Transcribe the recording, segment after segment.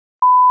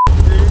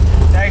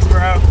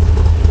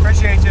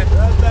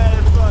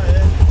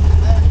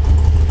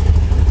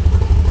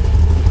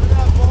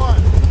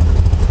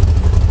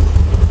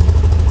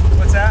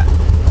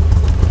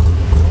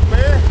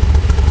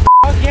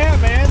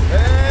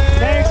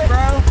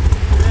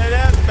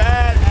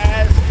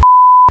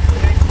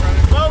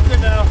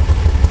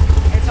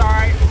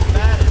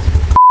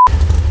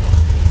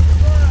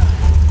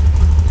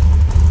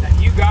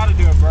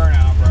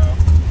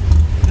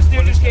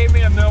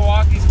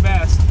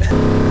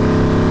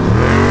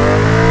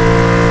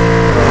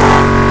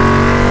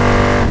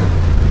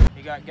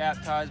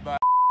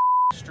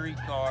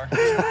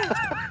car.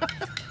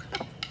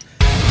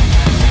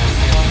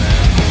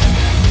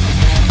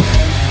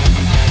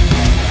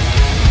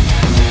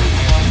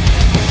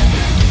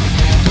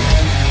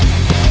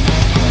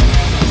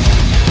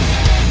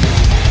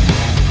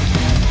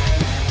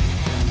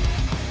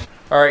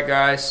 Alright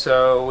guys,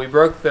 so we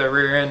broke the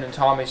rear end in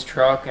Tommy's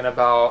truck in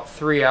about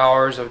 3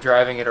 hours of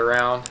driving it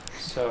around.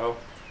 So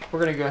we're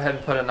going to go ahead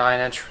and put a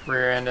 9-inch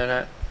rear end in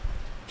it.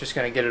 Just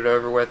going to get it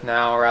over with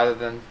now rather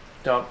than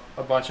dump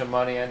a bunch of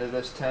money into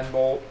this 10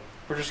 bolt.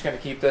 We're just going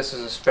to keep this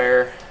as a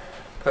spare,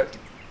 put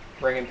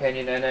ring and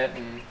pinion in it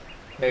and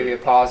maybe a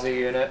posi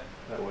unit.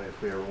 That way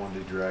if we ever want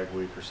to do drag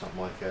week or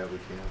something like that, we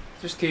can.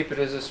 Just keep it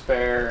as a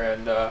spare,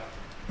 and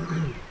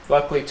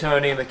luckily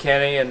Tony,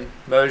 McKinney, and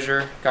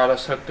Mosier got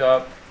us hooked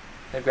up.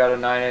 They've got a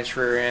 9-inch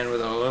rear end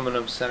with an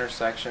aluminum center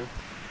section.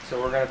 So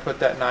we're going to put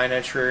that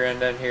 9-inch rear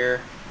end in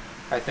here.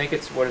 I think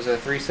it's, what is it,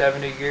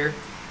 370 gear?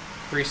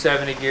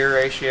 370 gear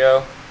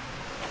ratio,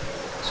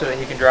 so that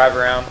he can drive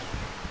around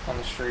on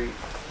the street.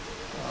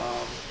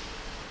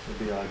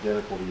 It'd be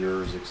identical to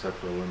yours except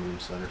for aluminum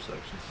center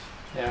section.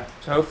 Yeah,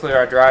 so hopefully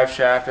our drive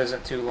shaft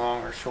isn't too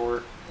long or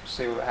short. We'll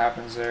see what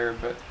happens there,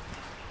 but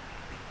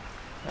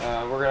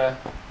we're going to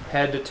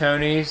head to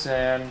Tony's,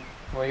 and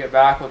when we get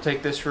back, we'll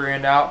take this rear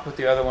end out, put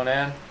the other one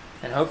in,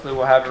 and hopefully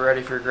we'll have it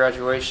ready for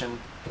graduation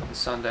on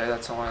Sunday.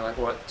 That's only like,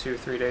 what, 2 or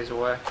 3 days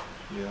away?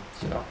 Yeah.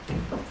 So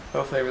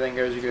hopefully everything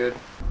goes good.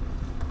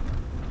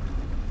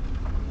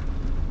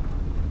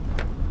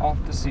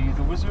 Off to see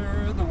the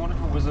wizard, the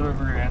wonderful wizard of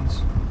rear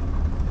ends.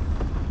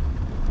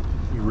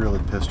 You really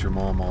pissed your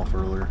mom off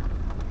earlier.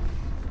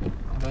 It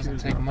doesn't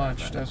take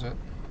much, does it?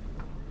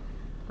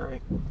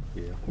 Right.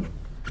 Yeah.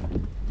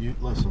 You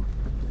listen.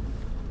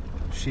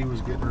 She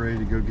was getting ready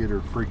to go get her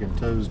freaking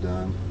toes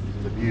done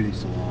at the beauty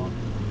salon.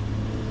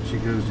 She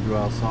goes to go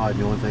outside.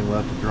 The only thing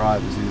left to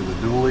drive is either the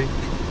dually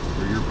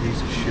or your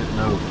piece of shit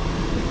Nova.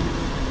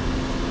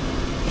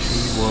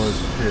 She was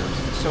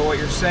pissed. So what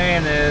you're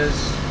saying is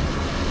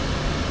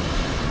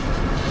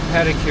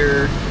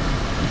pedicure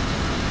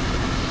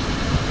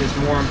is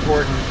more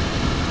important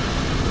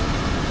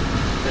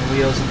than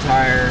wheels and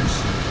tires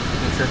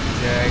and tricky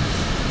jags.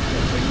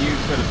 So you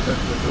could have took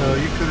the No,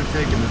 you could have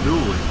taken the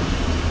dually.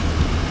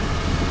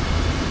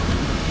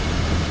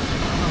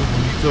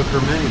 When you took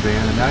her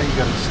minivan, and now you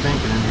got it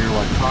stinking in here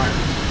like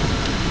tires.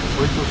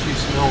 Wait till she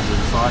smells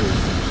inside this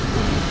thing. She's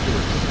gonna be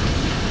pissed.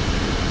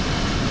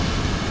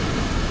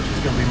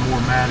 She's gonna be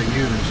more mad at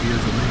you than she is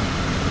at me.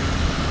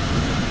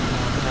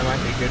 That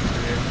might be good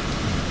for you.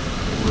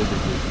 It would be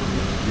good for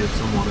me to give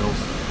someone else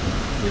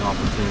the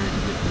opportunity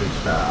to get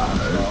pitched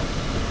out.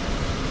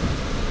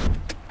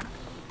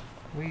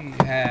 We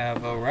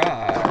have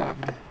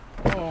arrived.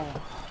 Oh.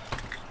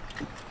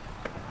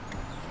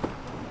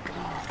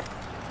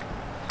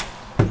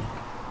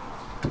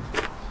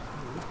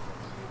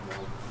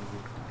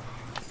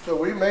 So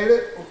we made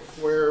it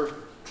where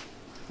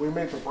we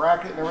made the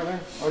bracket and everything.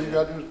 All you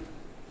gotta do is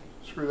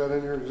screw that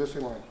in your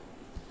existing line.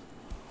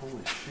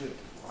 Holy shit.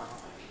 Wow.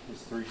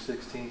 Does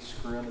 3/16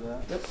 screw into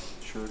that? Yep.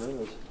 Sure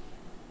does.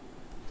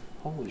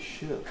 Holy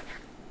shit.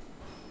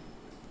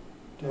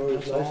 So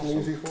it's nice and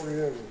easy for you.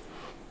 Dude,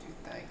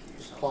 thank you.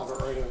 Just plop it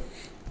right in.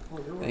 Oh,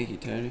 you're Thank you,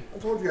 Tony. I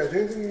told you guys,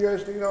 anything you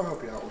guys need, I'll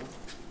help you out with.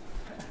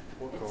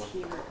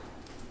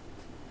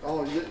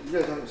 Oh, you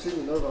guys haven't seen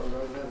the Nova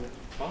right, have you?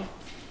 Huh?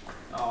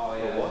 Oh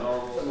yeah,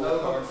 The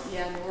Nova?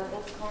 Yeah,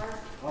 Norval's car.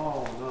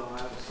 Oh no, I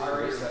haven't seen I it.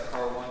 raced that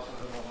car once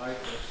with a little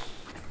Nitrous.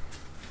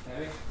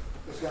 Maybe?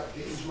 It's got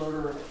gauge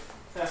motor in it.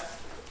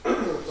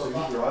 So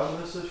you driving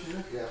this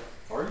year? Yeah.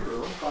 Are you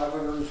really?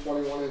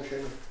 521 inch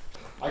engine.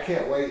 I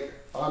can't wait.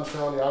 I'm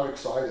telling you, I'm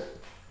excited.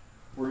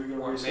 Where are you going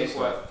to race Make this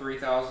what, at?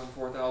 3,000,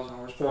 4,000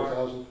 horsepower?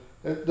 4,000.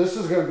 This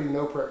is going to be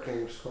no Prep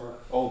King's car.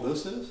 Oh,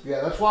 this is?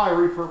 Yeah, that's why I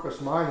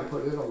repurposed mine and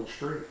put it on the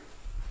street.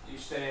 You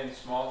staying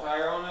small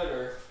tire on it,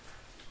 or?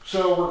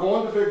 So we're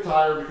going to big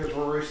tire because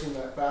we're racing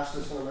that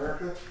fastest in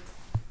America,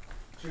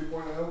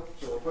 2.0.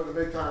 So we're putting a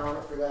big tire on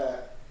it for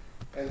that.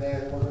 And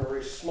then we're going to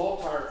race small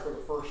tire for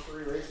the first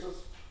 3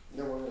 races. And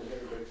then we're going to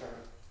get a big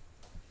tire.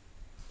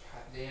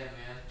 God damn,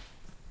 man.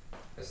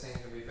 This thing's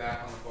gonna be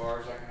back on the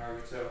bars, I can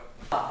already tell.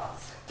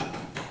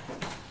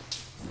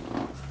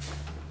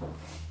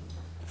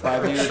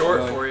 5 years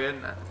short for you,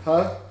 isn't it?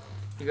 Huh?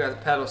 You got the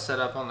pedal set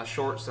up on the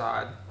short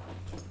side.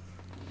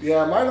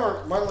 Yeah, mine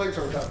aren't. My legs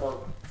aren't that far.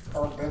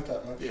 Aren't bent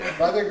that much. Yeah.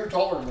 But I think you're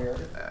taller than me, aren't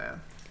you?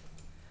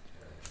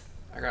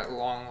 I got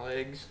long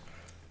legs.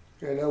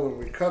 Yeah, I know when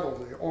we cuddle,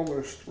 they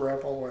almost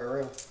wrap all the way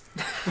around.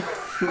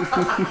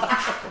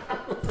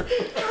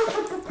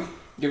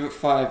 Give it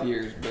 5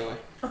 years, Billy.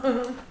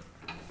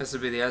 This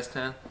would be the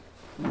S-10?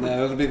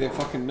 No, it'll be the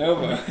fucking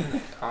Nova.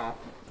 Oh.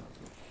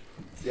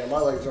 Yeah, my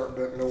legs aren't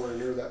bent nowhere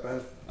near that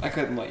bad. I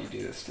couldn't let you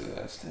do this to the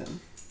S-10.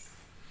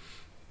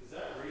 Is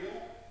that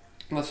real?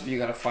 Unless if you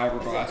got a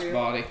fiberglass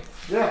body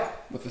Yeah.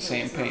 with the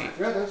same paint.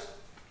 Yeah, it is.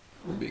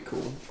 Would be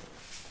cool.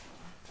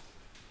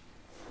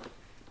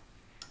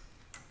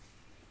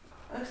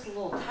 Looks a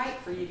little tight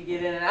for you to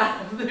get in and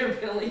out of there,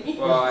 Billy.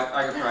 Well,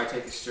 I could probably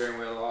take the steering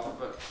wheel off,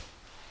 but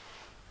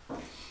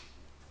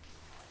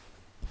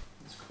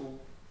cool.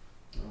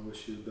 I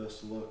wish you the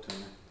best of luck,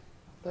 Tony.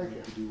 Thank you.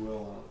 You do well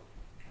on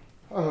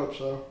it. I hope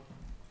so.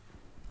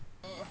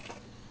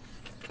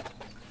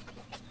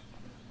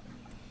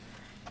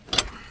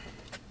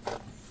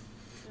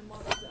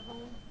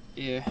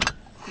 Yeah.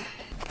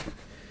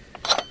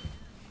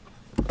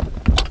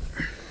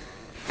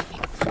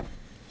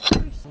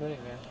 Man.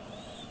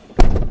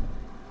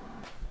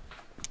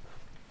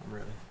 I'm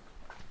ready.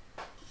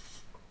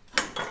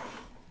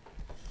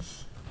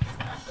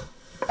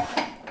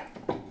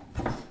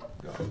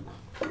 Go.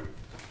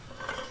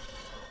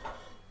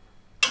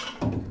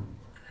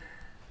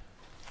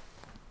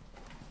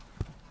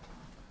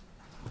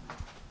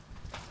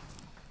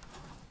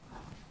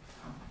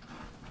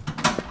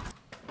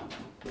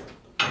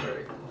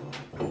 Ready.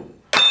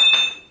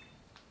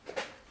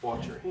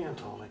 Watch your hand,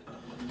 Tommy.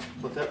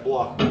 Let that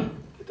block,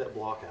 get that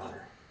block out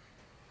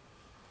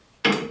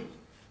here.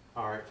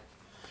 All right.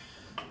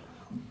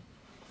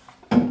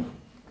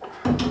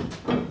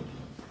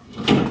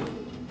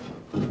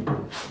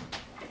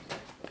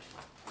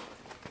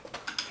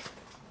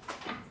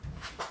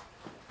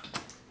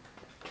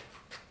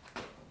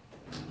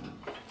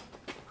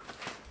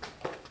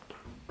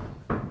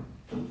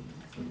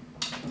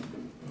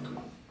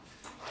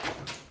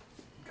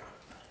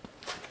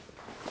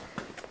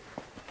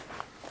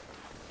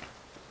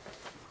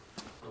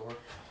 Door.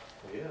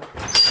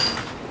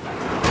 Yeah.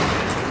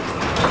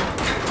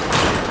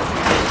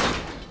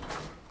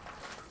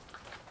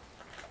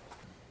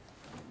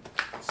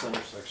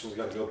 Center section's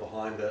got to go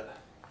behind it.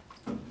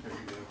 There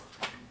you go.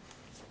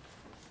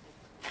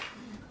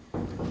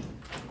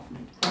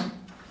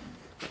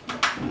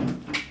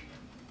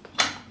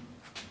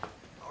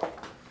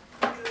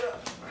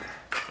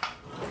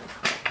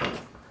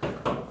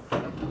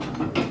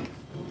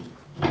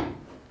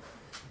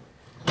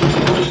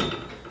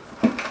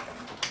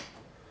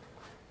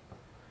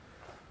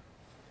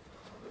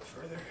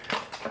 Further.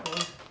 1,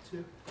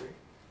 2,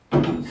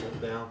 3.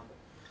 Set down.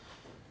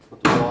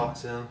 Put the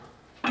blocks in.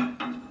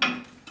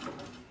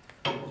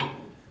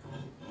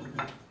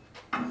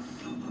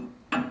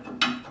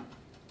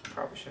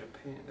 Probably should have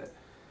painted it.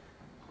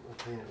 We'll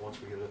paint it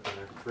once we get it up in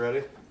there.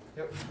 Ready?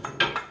 Yep.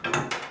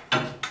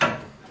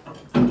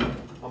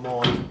 I'm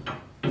on.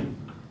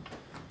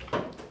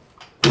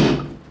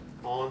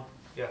 On.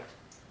 Yeah.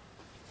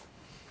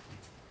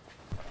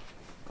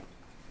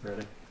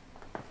 Ready?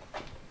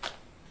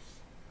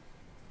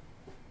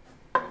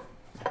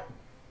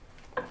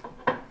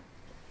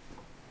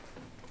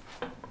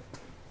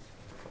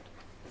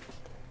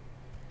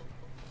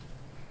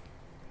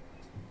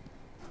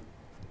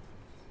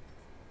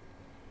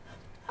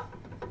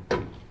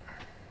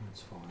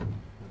 That's fine.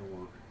 That'll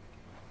work.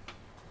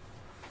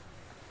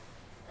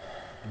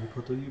 Let me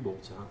put the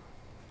U-bolts out.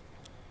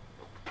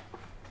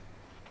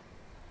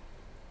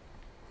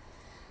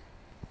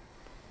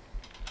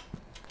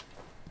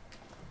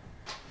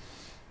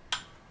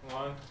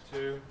 One,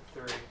 two,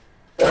 three.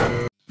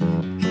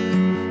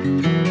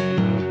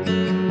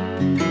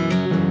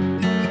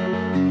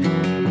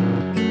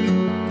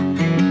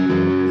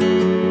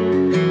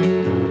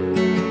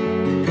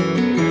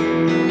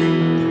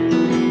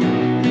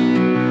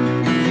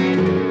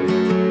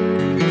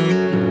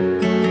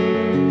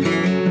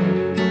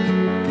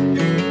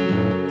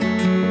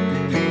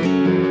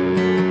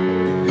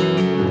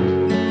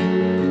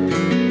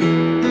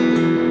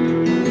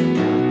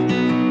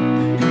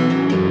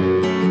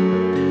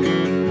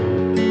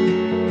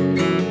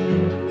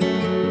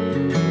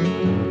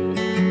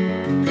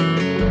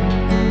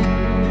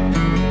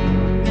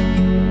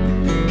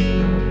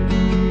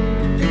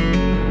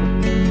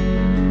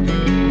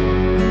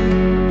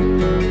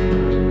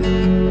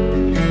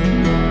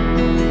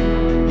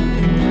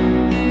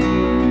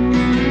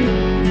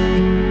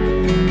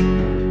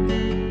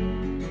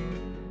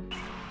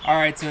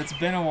 Alright, so it's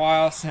been a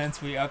while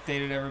since we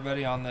updated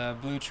everybody on the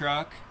blue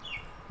truck.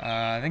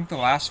 I think the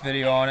last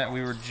video on it,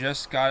 we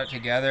just got it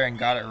together and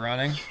got it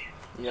running.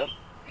 Yep.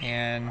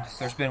 And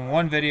there's been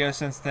one video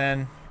since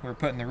then. We're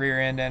putting the rear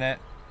end in it.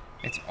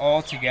 It's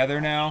all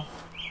together now.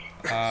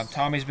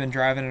 Tommy's been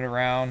driving it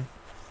around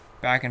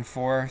back and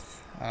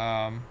forth,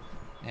 and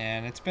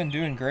it's been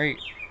doing great.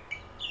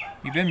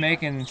 You've been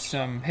making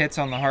some hits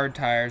on the hard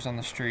tires on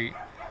the street,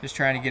 just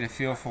trying to get a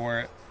feel for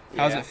it.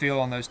 How's it feel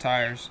on those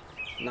tires?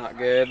 Not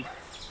good.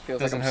 Feels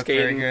Doesn't like I'm hook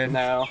very skating good?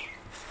 now.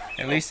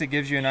 At least it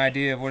gives you an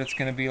idea of what it's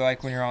going to be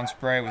like when you're on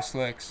spray with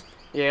slicks.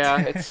 Yeah,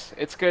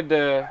 it's good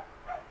to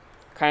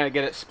kind of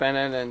get it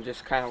spinning and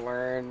just kind of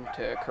learn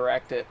to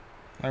correct it.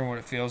 Learn what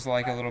it feels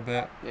like a little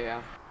bit.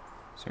 Yeah.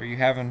 So are you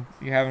having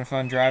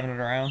fun driving it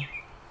around?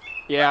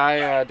 Yeah,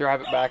 I drive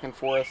it back and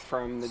forth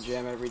from the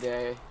gym every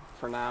day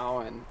for now,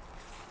 and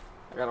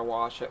I gotta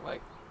wash it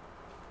like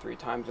 3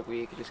 times a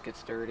week. It just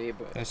gets dirty,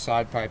 but Those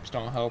side pipes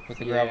don't help with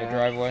the gravel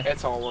driveway.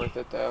 It's all worth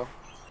it though.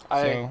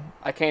 So-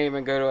 I can't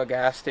even go to a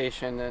gas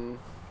station and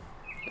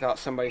without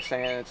somebody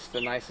saying it's the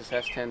nicest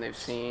S-10 they've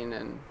seen,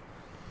 and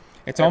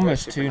It's Everybody's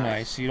almost super too nice.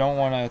 nice. You don't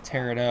want to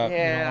tear it up. You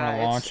don't want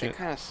to launch it it.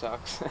 kind of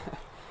sucks.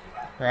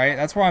 Right?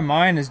 That's why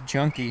mine is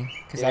junky,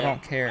 because I Yeah.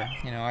 don't care.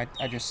 You know,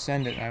 I just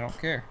send it and I don't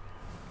care.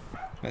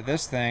 But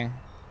this thing,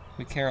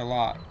 we care a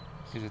lot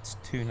because it's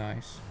too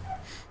nice.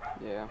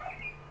 Yeah.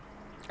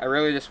 I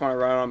really just want to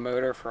run on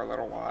motor for a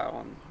little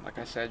while, and like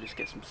I said, just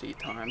get some seat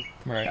time.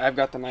 Right. I've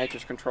got the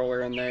Nitrous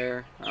controller in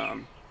there.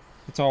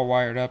 It's all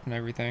wired up and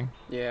everything.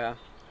 Yeah,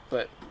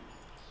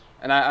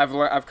 and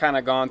I've kind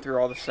of gone through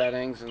all the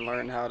settings and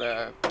learned how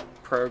to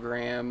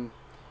program.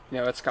 You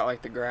know, it's got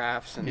like the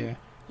graphs, and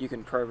you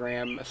can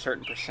program a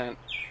certain percent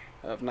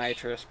of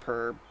nitrous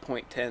per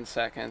 0.10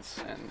 seconds,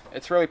 and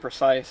it's really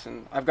precise,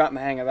 and I've gotten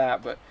the hang of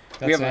that. But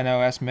that's an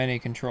NOS Mini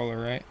controller,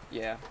 right?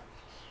 Yeah.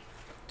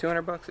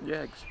 $200 at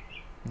Jegs.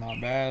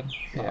 Not bad.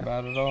 Not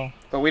bad at all.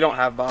 But we don't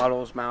have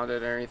bottles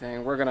mounted or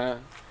anything. We're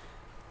gonna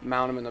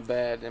mount them in the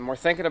bed, and we're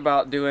thinking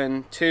about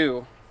doing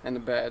 2 in the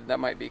bed. That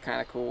might be kind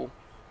of cool.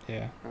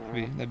 Yeah,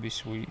 that'd be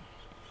sweet.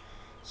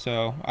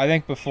 So I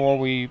think before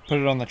we put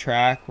it on the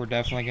track, we're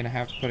definitely gonna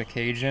have to put a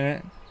cage in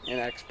it. And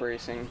X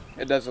bracing.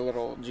 It does a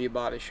little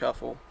G-body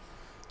shuffle.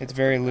 It's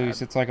very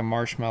loose. It's like a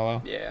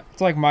marshmallow. Yeah.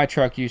 It's like my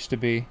truck used to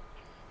be.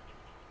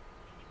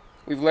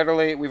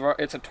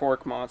 It's a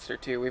torque monster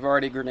too. We've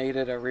already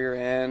grenaded a rear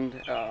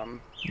end.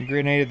 You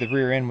grenaded the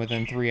rear end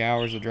within 3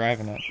 hours of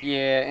driving it.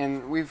 Yeah,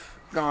 and we've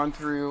gone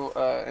through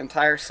an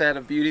entire set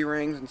of beauty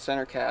rings and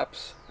center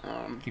caps.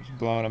 Keeps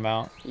blowing them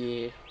out.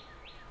 Yeah.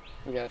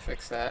 We gotta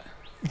fix that.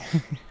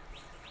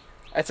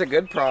 That's a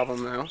good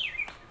problem though.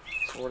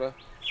 Sorta.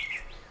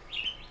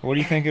 What do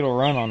you think it'll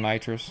run on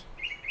nitrous?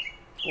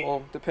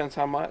 Well, depends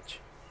how much.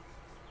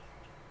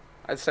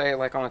 I'd say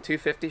like on a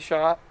 250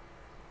 shot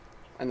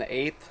in the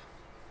 1/8.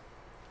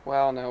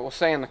 Well, no, we'll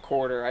say in the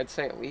quarter. I'd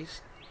say at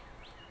least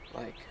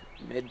like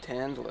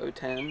mid-10s, low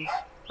 10s,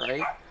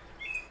 right?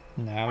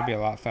 No, it'll be a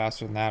lot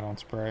faster than that on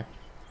spray.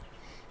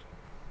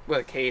 With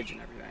a cage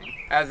and everything.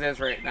 As is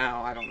right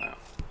now, I don't know.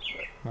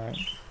 But. Right.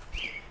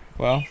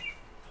 Well,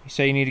 you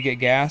say you need to get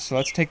gas, so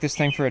let's take this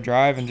thing for a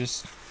drive and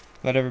just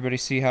let everybody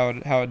see how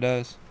it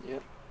does.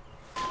 Yep.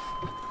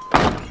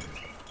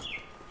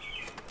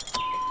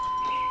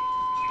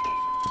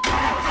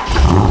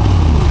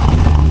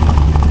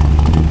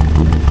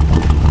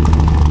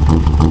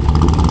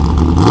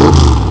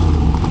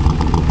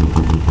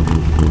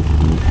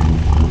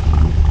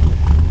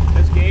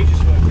 Those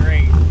gauges look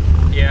great.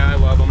 Yeah, I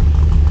love them.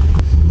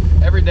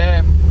 Every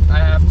day I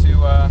have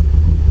to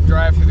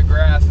drive through the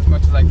grass as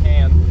much as I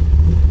can,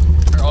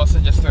 or else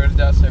it just throws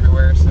dust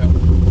everywhere. So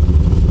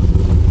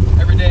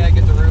every day I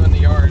get to ruin the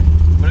yard,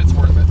 but it's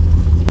worth it.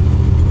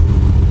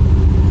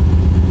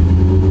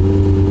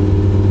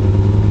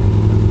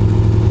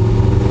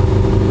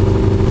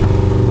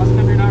 How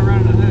come you're not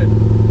running a hood?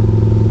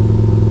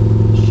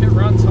 Shit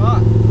runs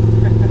hot.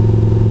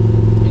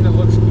 And it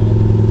looks cool.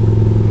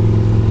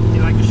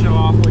 You like to show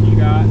off what you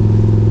got?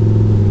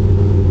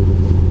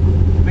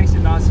 Makes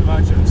it not so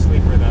much of a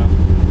sleeper though.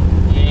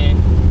 Yeah,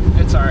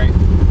 it's alright.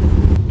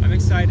 I'm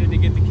excited to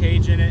get the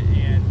cage in it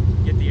and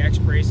get the X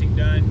bracing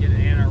done, get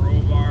an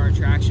anti-roll bar,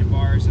 traction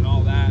bars, and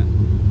all that.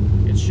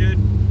 It should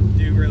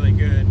do really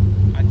good.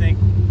 I think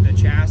the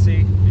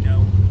chassis,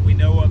 we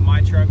know what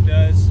my truck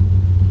does.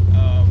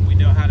 We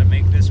know how to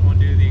make this one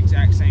do the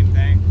exact same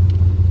thing.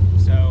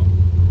 So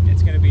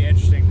it's going to be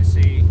interesting to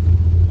see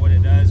what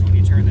it does when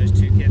you turn those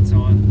 2 kits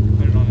on and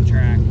put it on the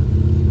track.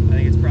 I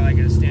think it's probably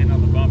going to stand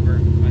on the bumper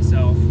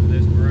myself with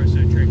those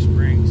Barroso trick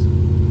springs.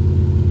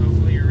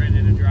 Hopefully you're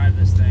ready to drive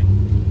this thing.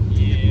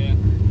 Yeah.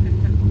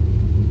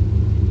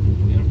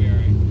 It'll be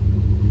alright.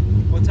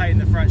 We'll tighten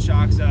the front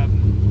shocks up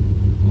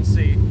and we'll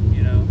see,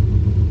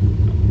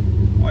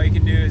 All you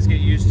can do is get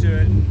used to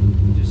it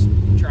and just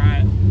try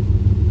it.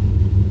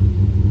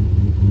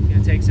 It's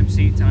gonna take some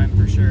seat time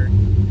for sure,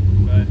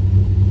 but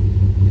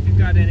if you've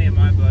got any of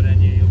my blood in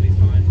you, you'll be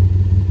fine.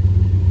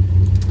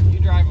 You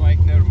drive like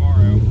no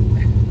tomorrow.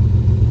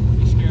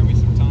 You scare me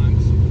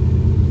sometimes.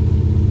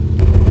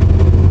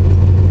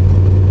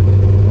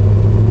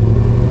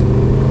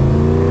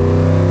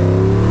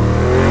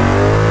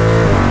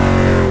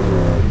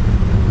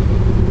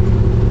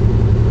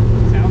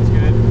 Sounds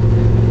good.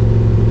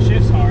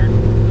 Shifts hard.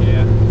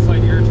 Yeah, it's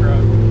like your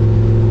truck.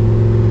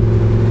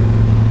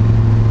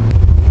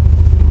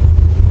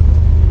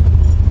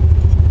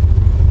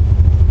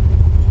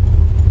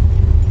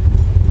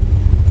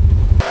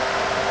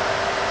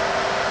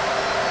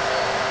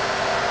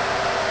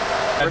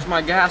 Where's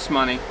my gas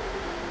money?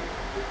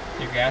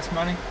 Your gas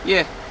money?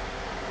 Yeah.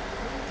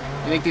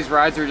 You think these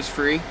rides are just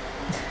free?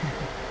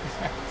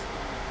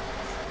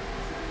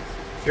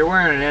 If you're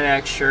wearing an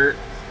NX shirt,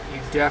 you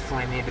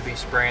definitely need to be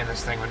spraying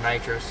this thing with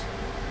nitrous.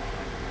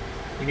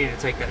 You need to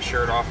take that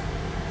shirt off.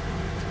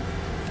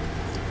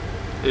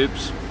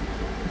 Oops.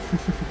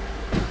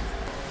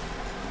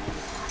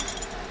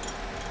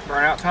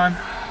 Burnout time?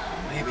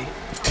 Maybe.